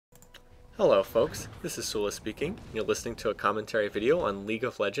Hello folks, this is Sula speaking. You're listening to a commentary video on League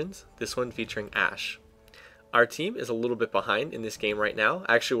of Legends, this one featuring Ashe. Our team is a little bit behind in this game right now.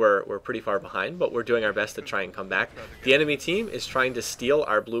 Actually, we're pretty far behind, but we're doing our best to try and come back. The enemy team is trying to steal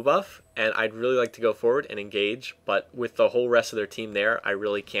our blue buff, and I'd really like to go forward and engage, but with the whole rest of their team there, I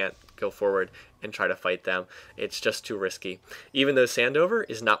really can't go forward and try to fight them. It's just too risky. Even though Sandover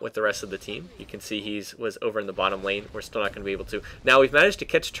is not with the rest of the team, you can see he was over in the bottom lane. We're still not going to be able to. Now we've managed to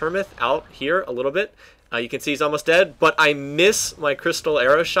catch Termith out here a little bit. You can see he's almost dead, but I miss my crystal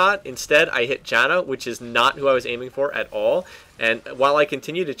arrow shot. Instead, I hit Janna, which is not who I was aiming for at all. And while I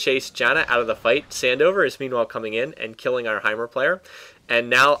continue to chase Janna out of the fight, Sandover is meanwhile coming in and killing our Heimer player. And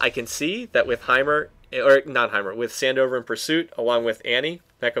now I can see that with Heimer, or not Heimer, with Sandover in pursuit, along with Annie,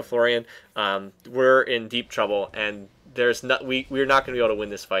 Mecha Florian, we're in deep trouble, and we're not going to be able to win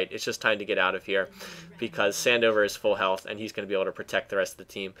this fight. It's just time to get out of here because Sandover is full health and he's going to be able to protect the rest of the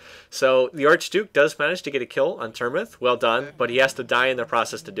team. So the Archduke does manage to get a kill on Termith. Well done, but he has to die in the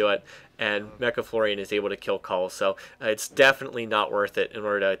process to do it, and Mecha Florian is able to kill Cull. So it's definitely not worth it in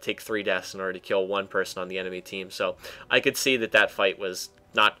order to take 3 deaths in order to kill 1 person on the enemy team. So I could see that fight was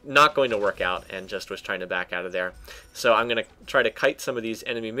not going to work out and just was trying to back out of there. So I'm going to try to kite some of these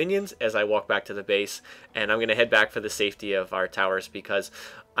enemy minions as I walk back to the base, and I'm going to head back for the safety of our towers because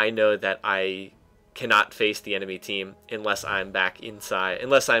I know that I cannot face the enemy team unless I'm back inside,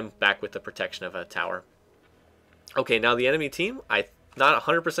 unless I'm back with the protection of a tower. Okay, now the enemy team, I'm not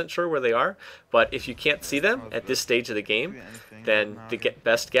 100% sure where they are, but if you can't see them at this stage of the game, then the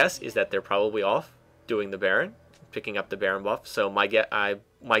best guess is that they're probably off doing the Baron, picking up the Baron buff. So my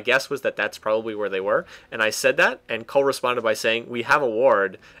guess was that that's probably where they were, and I said that, and Cole responded by saying, "We have a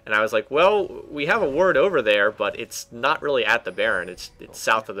ward," and I was like, "Well, we have a ward over there, but it's not really at the Baron. It's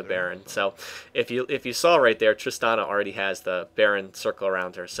south of the Baron." So if you saw right there, Tristana already has the Baron circle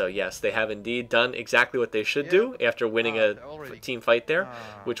around her. So yes, they have indeed done exactly what they should do after winning a team fight there,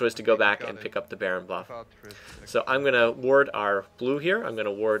 which was to go back and pick up the Baron buff. So I'm gonna ward our blue here. I'm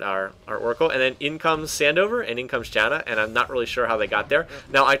gonna ward our Oracle, and then in comes Sandover and in comes Janna, and I'm not really sure how they got there.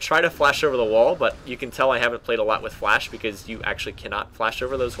 Now I try to flash over the wall, but you can tell I haven't played a lot with flash because you actually cannot flash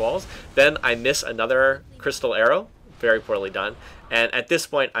over those walls. Then I miss another crystal arrow, very poorly done. And at this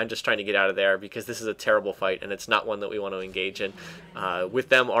point, I'm just trying to get out of there because this is a terrible fight and it's not one that we want to engage in, with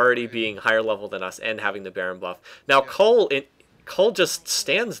them already being higher level than us and having the Baron buff. Now Cole just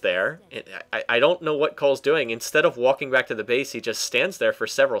stands there. I don't know what Cole's doing. Instead of walking back to the base, he just stands there for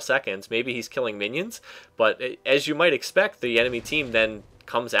several seconds. Maybe he's killing minions, but as you might expect, the enemy team then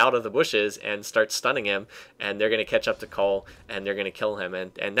comes out of the bushes and starts stunning him, and they're going to catch up to Cole and they're going to kill him,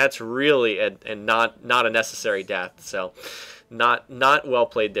 and that's really not a necessary death. So not well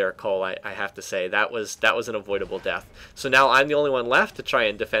played there, Cole. I have to say that was an avoidable death. So now I'm the only one left to try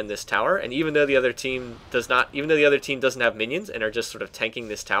and defend this tower, and even though the other team doesn't have minions and are just sort of tanking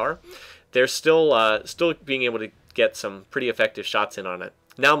this tower, they're still being able to get some pretty effective shots in on it.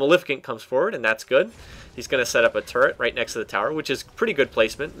 Now Maleficent comes forward, and that's good. He's going to set up a turret right next to the tower, which is pretty good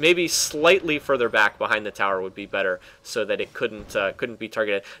placement. Maybe slightly further back behind the tower would be better so that it couldn't be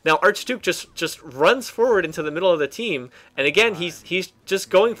targeted. Now Archduke just runs forward into the middle of the team, and again he's just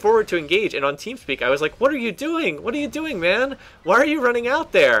going forward to engage. And on TeamSpeak I was like, "What are you doing? What are you doing, man? Why are you running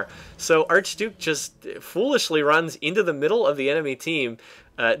out there?" So Archduke just foolishly runs into the middle of the enemy team.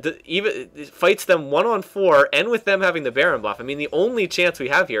 Even fights them 1-on-4, and with them having the Baron buff. I mean, the only chance we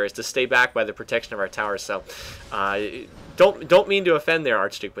have here is to stay back by the protection of our towers. So, don't mean to offend there,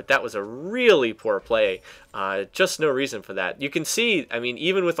 Archduke, but that was a really poor play. Just no reason for that. You can see, I mean,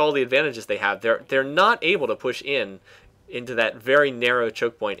 even with all the advantages they have, they're not able to push into that very narrow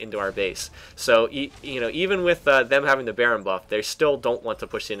choke point into our base. So even with them having the Baron buff, they still don't want to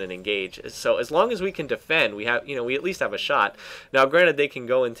push in and engage. So as long as we can defend, we at least have a shot. Now granted, they can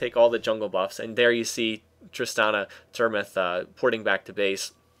go and take all the jungle buffs, and there you see Tristana Termith porting back to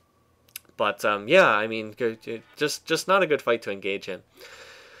base. But yeah, I mean, just not a good fight to engage in.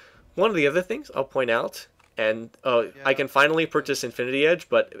 One of the other things I'll point out, and I can finally purchase Infinity Edge,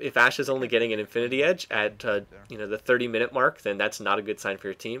 but if Ashe is only getting an Infinity Edge at the 30-minute mark, then that's not a good sign for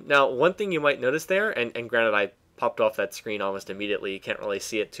your team. Now, one thing you might notice there, and granted I popped off that screen almost immediately, you can't really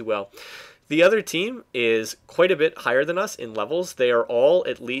see it too well. The other team is quite a bit higher than us in levels. They are all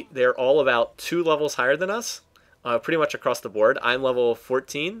they're all about 2 levels higher than us, pretty much across the board. I'm level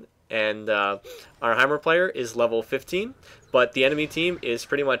 14. and our Heimer player is level 15. But the enemy team is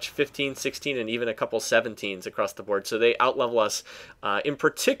pretty much 15, 16, and even a couple 17s across the board. So they outlevel us. In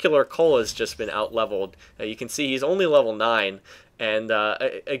particular, Cole has just been outleveled. You can see he's only level 9. And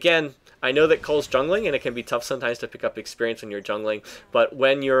again, I know that Cole's jungling, and it can be tough sometimes to pick up experience when you're jungling. But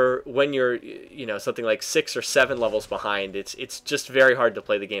when you're you know, something like 6 or 7 levels behind, it's just very hard to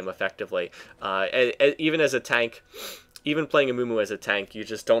play the game effectively. Even as a tank. Even playing a Mumu as a tank, you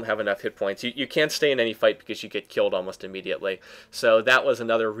just don't have enough hit points. You can't stay in any fight because you get killed almost immediately. So that was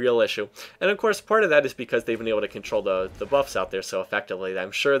another real issue. And of course, part of that is because they've been able to control the buffs out there so effectively.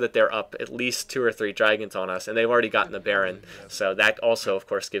 I'm sure that they're up at least 2 or 3 dragons on us, and they've already gotten the Baron. So that also, of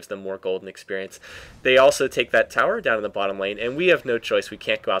course, gives them more golden experience. They also take that tower down in the bottom lane, and we have no choice. We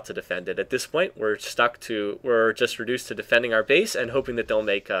can't go out to defend it. At this point, we're just reduced to defending our base and hoping that they'll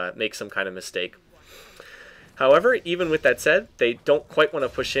make some kind of mistake. However, even with that said, they don't quite want to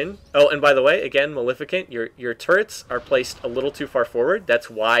push in. Oh, and by the way, again, Maleficent, your turrets are placed a little too far forward. That's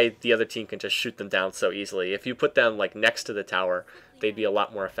why the other team can just shoot them down so easily. If you put them like next to the tower, they'd be a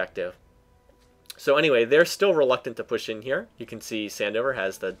lot more effective. So anyway, they're still reluctant to push in here. You can see Sandover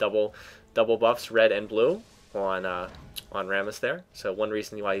has the double buffs, red and blue, on Rammus there. So one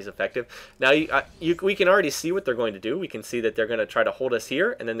reason why he's effective. Now we can already see what they're going to do. We can see that they're going to try to hold us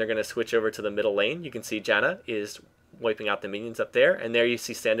here, and then they're going to switch over to the middle lane. You can see Janna is wiping out the minions up there, and there you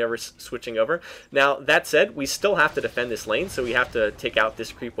see Sandover switching over. Now that said, we still have to defend this lane, so we have to take out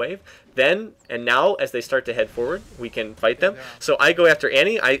this creep wave. Then and now, as they start to head forward, we can fight them. So I go after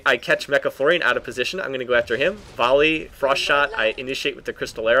Annie. I catch Mecha Florian out of position. I'm going to go after him. Volley, frost shot. I initiate with the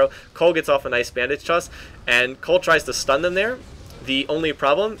crystal arrow. Cole gets off a nice bandage toss, and Cole tries to stun them there. The only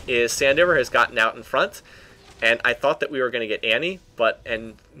problem is Sandover has gotten out in front, and I thought that we were going to get Annie,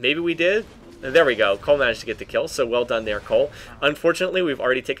 and maybe we did. There we go. Cole managed to get the kill, so well done there, Cole. Unfortunately, we've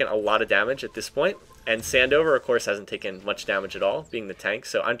already taken a lot of damage at this point, and Sandover, of course, hasn't taken much damage at all, being the tank,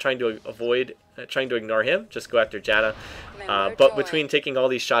 so I'm trying to ignore him, just go after Janna. But between taking all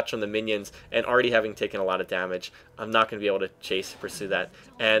these shots from the minions and already having taken a lot of damage, I'm not going to be able to pursue that.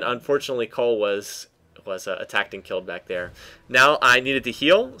 And unfortunately, Cole was attacked and killed back there. Now I needed to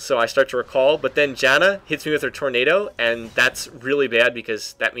heal, so I start to recall, but then Janna hits me with her tornado, and that's really bad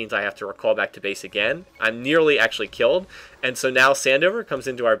because that means I have to recall back to base again. I'm nearly actually killed, and so now Sandover comes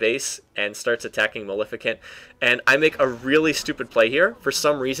into our base and starts attacking Maleficent, and I make a really stupid play here. For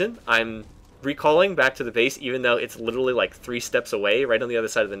some reason, I'm recalling back to the base even though it's literally like 3 steps away, right on the other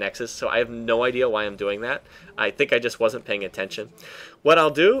side of the nexus, so I have no idea why I'm doing that. I think I just wasn't paying attention. What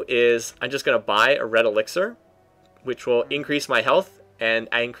I'll do is I'm just going to buy a red elixir, which will increase my health and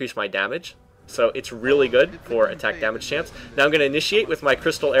increase my damage. So it's really good for attack damage chance. Now I'm going to initiate with my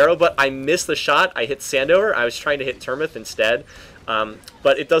crystal arrow, but I missed the shot. I hit Sandover. I was trying to hit Termith instead.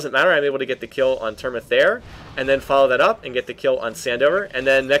 But it doesn't matter. I'm able to get the kill on Termith there, and then follow that up and get the kill on Sandover. And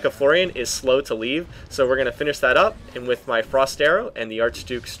then Mecha Florian is slow to leave, so we're going to finish that up. And with my Frost Arrow and the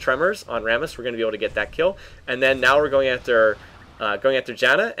Archduke's Tremors on Rammus, we're going to be able to get that kill. And then now we're going after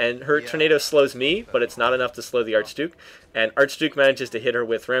Janna, and her tornado slows me, but it's not enough to slow the Archduke. And Archduke manages to hit her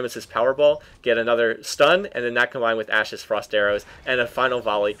with Rammus's Powerball, get another stun, and then that combined with Ashe's Frost Arrows, and a final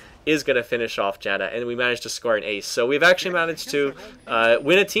volley is going to finish off Janna, and we managed to score an ace. So we've actually managed to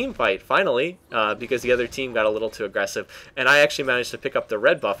win a team fight, finally, because the other team got a little too aggressive. And I actually managed to pick up the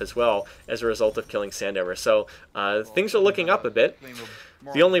red buff as well as a result of killing Sandover. So things are looking up a bit.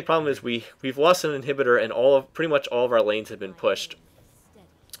 The only problem is we've lost an inhibitor, and pretty much all of our lanes have been pushed.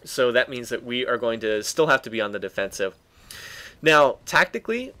 So that means that we are going to still have to be on the defensive. Now,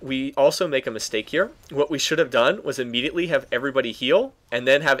 tactically, we also make a mistake here. What we should have done was immediately have everybody heal, and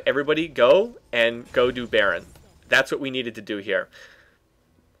then have everybody go do Baron. That's what we needed to do here.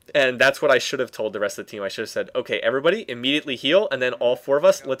 And that's what I should have told the rest of the team. I should have said, okay, everybody immediately heal, and then all 4 of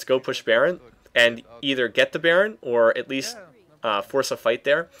us, let's go push Baron, and either get the Baron, or at least force a fight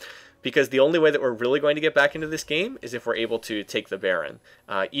there. Because the only way that we're really going to get back into this game is if we're able to take the Baron.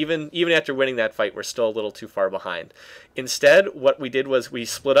 Even after winning that fight, we're still a little too far behind. Instead, what we did was we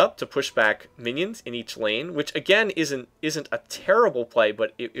split up to push back minions in each lane, which again isn't a terrible play,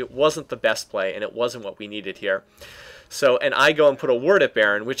 but it wasn't the best play, and it wasn't what we needed here. So, and I go and put a ward at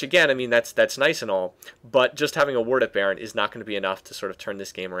Baron, which again, I mean, that's nice and all, but just having a ward at Baron is not going to be enough to sort of turn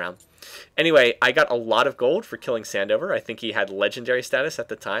this game around. Anyway, I got a lot of gold for killing Sandover. I think he had legendary status at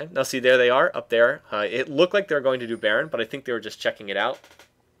the time. Now see, there they are up there. It looked like they were going to do Baron, but I think they were just checking it out.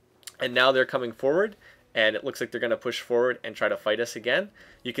 And now they're coming forward, and it looks like they're going to push forward and try to fight us again.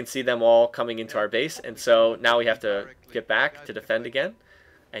 You can see them all coming into our base, and so now we have to get back to defend again.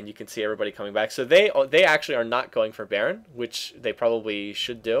 And you can see everybody coming back. So they actually are not going for Baron, which they probably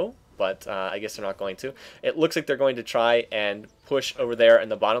should do. but I guess they're not going to. It looks like they're going to try and push over there in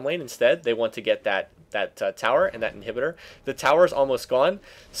the bottom lane instead. They want to get that tower and that inhibitor. The tower is almost gone,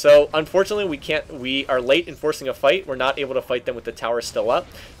 so unfortunately we are late in forcing a fight. We're not able to fight them with the tower still up.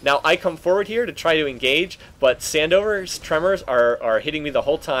 Now I come forward here to try to engage, but Sandover's Tremors are hitting me the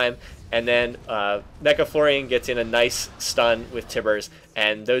whole time, and then Mecha Florian gets in a nice stun with Tibbers,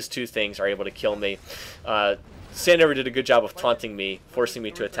 and those two things are able to kill me. Sandover did a good job of taunting me, forcing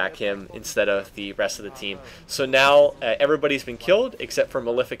me to attack him instead of the rest of the team. So now everybody's been killed except for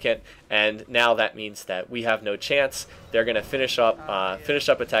Maleficent, and now that means that we have no chance. They're going to finish up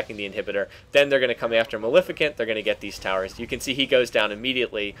attacking the inhibitor. Then they're going to come after Maleficent. They're going to get these towers. You can see he goes down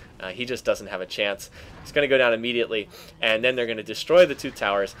immediately. He just doesn't have a chance. He's going to go down immediately, and then they're going to destroy the two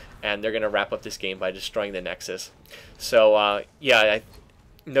towers, and they're going to wrap up this game by destroying the Nexus. So yeah,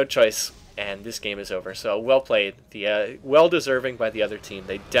 no choice. And this game is over. So well played. Well deserving by the other team.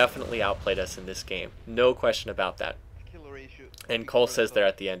 They definitely outplayed us in this game. No question about that. And Cole says there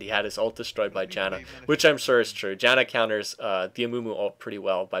at the end, he had his ult destroyed by Janna, which I'm sure is true. Janna counters the Amumu ult pretty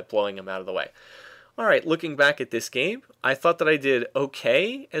well by blowing him out of the way. Alright, looking back at this game, I thought that I did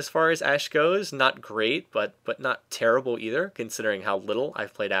okay as far as Ashe goes. Not great, but not terrible either, considering how little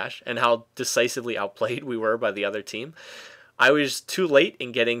I've played Ashe and how decisively outplayed we were by the other team. I was too late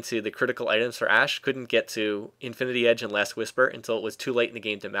in getting to the critical items for Ashe, couldn't get to Infinity Edge and Last Whisper until it was too late in the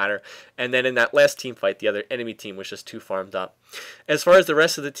game to matter, and then in that last team fight, the other enemy team was just too farmed up. As far as the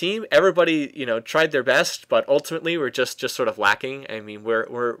rest of the team, everybody, you know, tried their best, but ultimately we're just sort of lacking. I mean,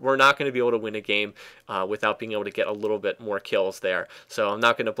 we're not going to be able to win a game without being able to get a little bit more kills there. So I'm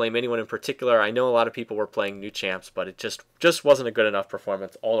not going to blame anyone in particular. I know a lot of people were playing new champs, but it just wasn't a good enough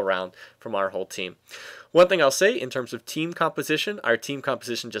performance all around from our whole team. One thing I'll say in terms of team composition, our team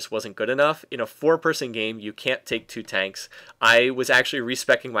composition just wasn't good enough. In a 4-person game, you can't take 2 tanks. I was actually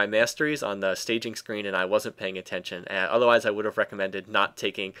respecking my masteries on the staging screen, and I wasn't paying attention. Otherwise, I would have recommended not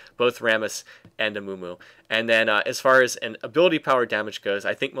taking both Rammus and Amumu. And then as far as an ability power damage goes,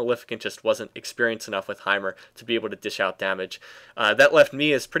 I think Maleficent just wasn't experienced enough with Heimer to be able to dish out damage. That left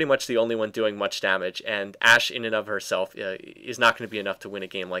me as pretty much the only one doing much damage, and Ashe in and of herself is not going to be enough to win a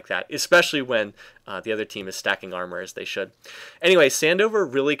game like that, especially when the other team is stacking armor as they should. Anyway,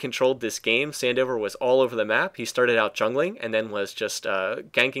 Sandover really controlled this game. Sandover was all over the map. He started out jungling and then was just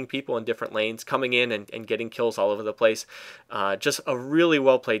ganking people in different lanes, coming in and getting kills all over the place. Just a really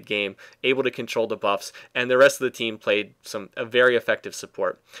well played game, able to control the buffs, and the rest of the team played a very effective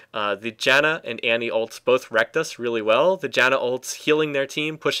support. The Janna and Annie ults both wrecked us really well. The Janna ults healing their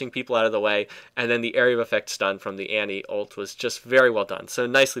team, pushing people out of the way, and then the area of effect stun from the Annie ult was just very well done. So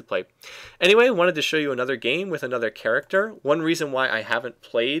nicely played. Anyway, wanted to show you another game with another character. One reason why I haven't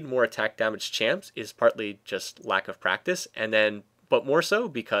played more attack damage champs is partly just lack of practice, and then but more so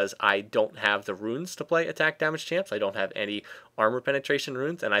because I don't have the runes to play attack damage champs. I don't have any armor penetration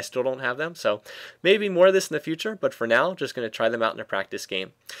runes, and I still don't have them. So maybe more of this in the future, but for now, just going to try them out in a practice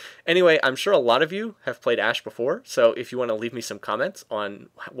game. Anyway, I'm sure a lot of you have played Ashe before, so if you want to leave me some comments on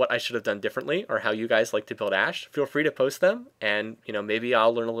what I should have done differently or how you guys like to build Ashe, feel free to post them, and maybe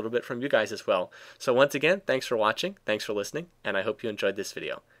I'll learn a little bit from you guys as well. So once again, thanks for watching, thanks for listening, and I hope you enjoyed this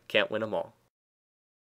video. Can't win them all.